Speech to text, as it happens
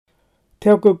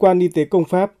Theo cơ quan y tế công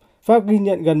Pháp, Pháp ghi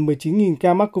nhận gần 19.000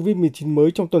 ca mắc Covid-19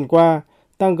 mới trong tuần qua,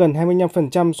 tăng gần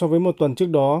 25% so với một tuần trước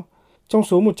đó. Trong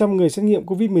số 100 người xét nghiệm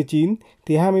Covid-19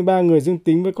 thì 23 người dương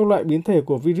tính với các loại biến thể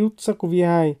của virus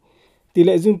SARS-CoV-2. Tỷ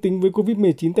lệ dương tính với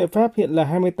Covid-19 tại Pháp hiện là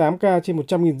 28 ca trên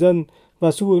 100.000 dân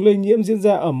và xu hướng lây nhiễm diễn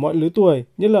ra ở mọi lứa tuổi,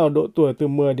 nhất là ở độ tuổi từ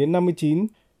 10 đến 59.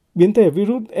 Biến thể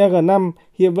virus EG5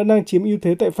 hiện vẫn đang chiếm ưu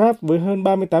thế tại Pháp với hơn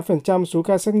 38% số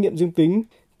ca xét nghiệm dương tính,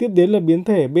 tiếp đến là biến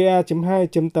thể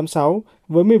BA.2.86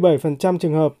 với 17%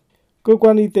 trường hợp. Cơ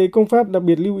quan y tế công Pháp đặc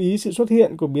biệt lưu ý sự xuất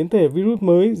hiện của biến thể virus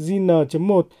mới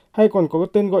JN.1 hay còn có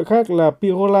tên gọi khác là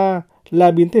Pirola,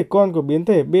 là biến thể con của biến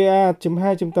thể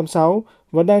BA.2.86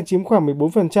 và đang chiếm khoảng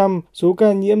 14% số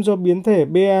ca nhiễm do biến thể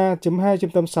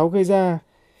BA.2.86 gây ra.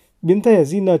 Biến thể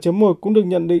JN.1 cũng được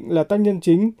nhận định là tác nhân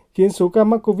chính khiến số ca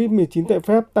mắc Covid-19 tại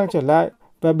Pháp tăng trở lại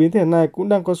và biến thể này cũng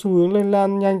đang có xu hướng lây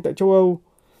lan nhanh tại châu Âu.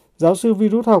 Giáo sư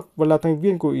virus học và là thành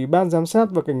viên của Ủy ban Giám sát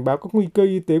và Cảnh báo các nguy cơ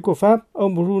y tế của Pháp,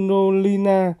 ông Bruno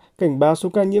Lina cảnh báo số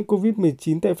ca nhiễm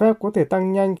Covid-19 tại Pháp có thể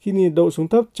tăng nhanh khi nhiệt độ xuống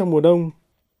thấp trong mùa đông.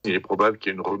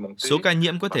 Số ca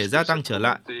nhiễm có thể gia tăng trở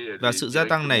lại và sự gia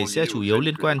tăng này sẽ chủ yếu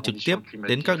liên quan trực tiếp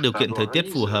đến các điều kiện thời tiết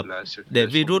phù hợp để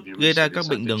virus gây ra các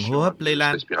bệnh đường hô hấp lây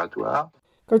lan.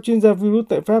 Các chuyên gia virus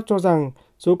tại Pháp cho rằng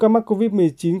số ca mắc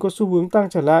Covid-19 có xu hướng tăng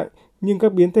trở lại, nhưng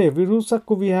các biến thể virus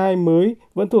SARS-CoV-2 mới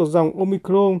vẫn thuộc dòng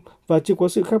Omicron và chưa có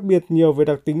sự khác biệt nhiều về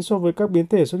đặc tính so với các biến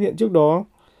thể xuất hiện trước đó.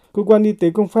 Cơ quan y tế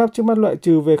công Pháp trước mắt loại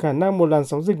trừ về khả năng một làn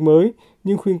sóng dịch mới,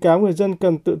 nhưng khuyến cáo người dân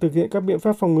cần tự thực hiện các biện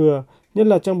pháp phòng ngừa, nhất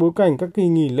là trong bối cảnh các kỳ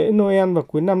nghỉ lễ Noel và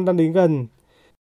cuối năm đang đến gần.